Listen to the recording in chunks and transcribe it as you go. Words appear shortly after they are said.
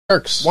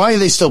works. Why are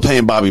they still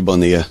paying Bobby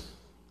Bonilla?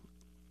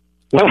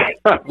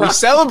 We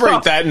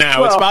celebrate that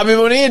now. It's Bobby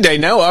Bonilla Day.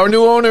 No, our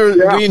new owner,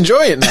 we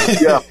enjoy it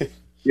now.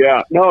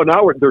 Yeah. No,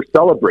 now they're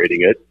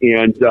celebrating it.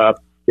 And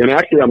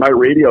actually on my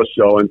radio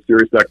show on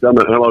Sirius XM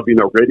and MLB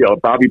Radio,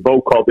 Bobby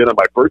Bo called in on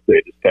my birthday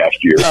this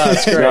past year. Oh,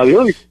 that's great. Now,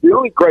 the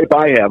only gripe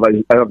I have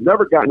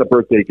never gotten a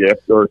birthday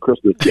gift or a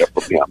Christmas gift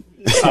from him.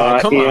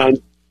 Come on.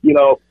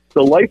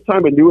 The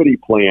lifetime annuity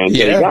plan that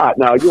he got.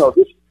 Now,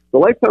 the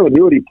lifetime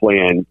annuity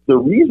plan, the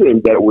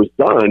reason that it was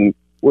done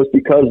was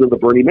because of the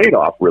Bernie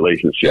Madoff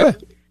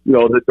relationship.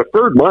 Yeah. The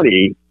deferred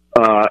money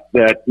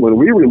that when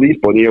we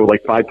released Bonilla with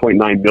like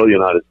 $5.9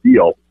 million on his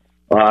deal,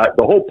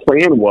 the whole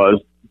plan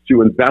was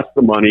to invest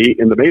the money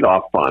in the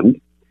Madoff fund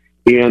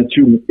and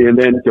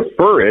then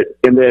defer it.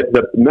 And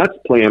the Mets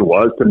plan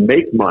was to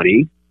make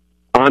money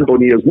on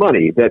Bonilla's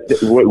money. That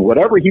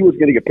whatever he was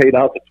going to get paid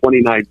out, the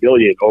 $29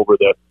 million over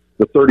the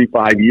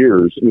 35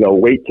 years,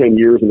 wait 10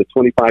 years and the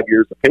 25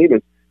 years of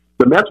payments.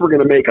 The Mets were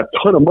going to make a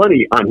ton of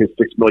money on his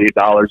 $6 million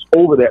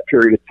over that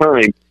period of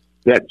time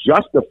that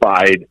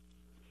justified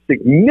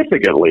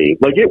significantly.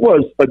 Like, it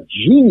was a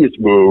genius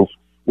move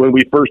when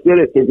we first did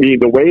it. I mean,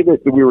 the way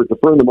that we were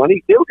deferring the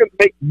money, they were going to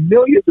make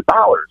millions of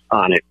dollars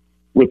on it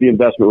with the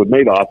investment with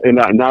Madoff. And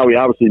now we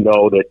obviously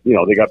know that,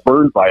 they got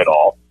burned by it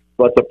all.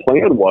 But the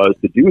plan was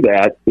to do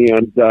that.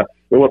 And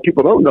what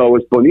people don't know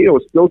is Bonilla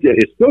is still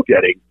getting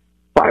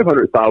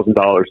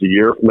 $500,000 a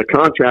year from the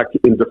contract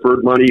in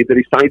deferred money that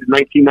he signed in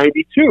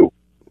 1992.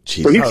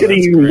 Jeez, so he's getting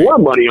even more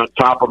money on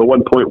top of the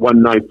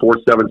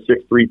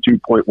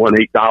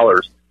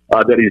 $1.1947632.18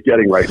 that he's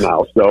getting right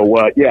now. So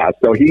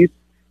so he's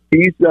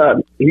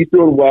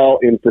doing well,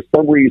 and for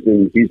some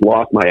reason he's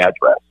lost my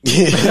address.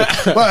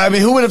 Well, I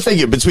mean, who would have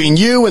figured between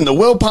you and the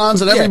Wilpons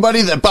and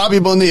everybody that Bobby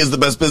Bonilla is the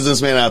best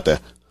businessman out there?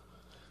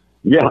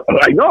 Yeah,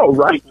 I know,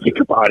 right?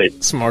 Think about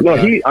it. Smart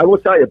guy. I will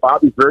tell you,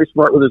 Bobby's very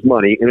smart with his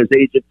money, and his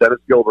agent,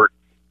 Dennis Gilbert,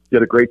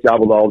 did a great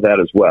job with all of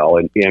that as well,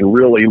 and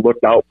really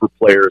looked out for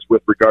players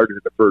with regard to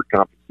deferred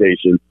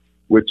compensation,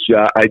 which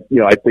I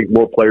think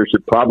more players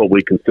should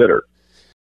probably consider.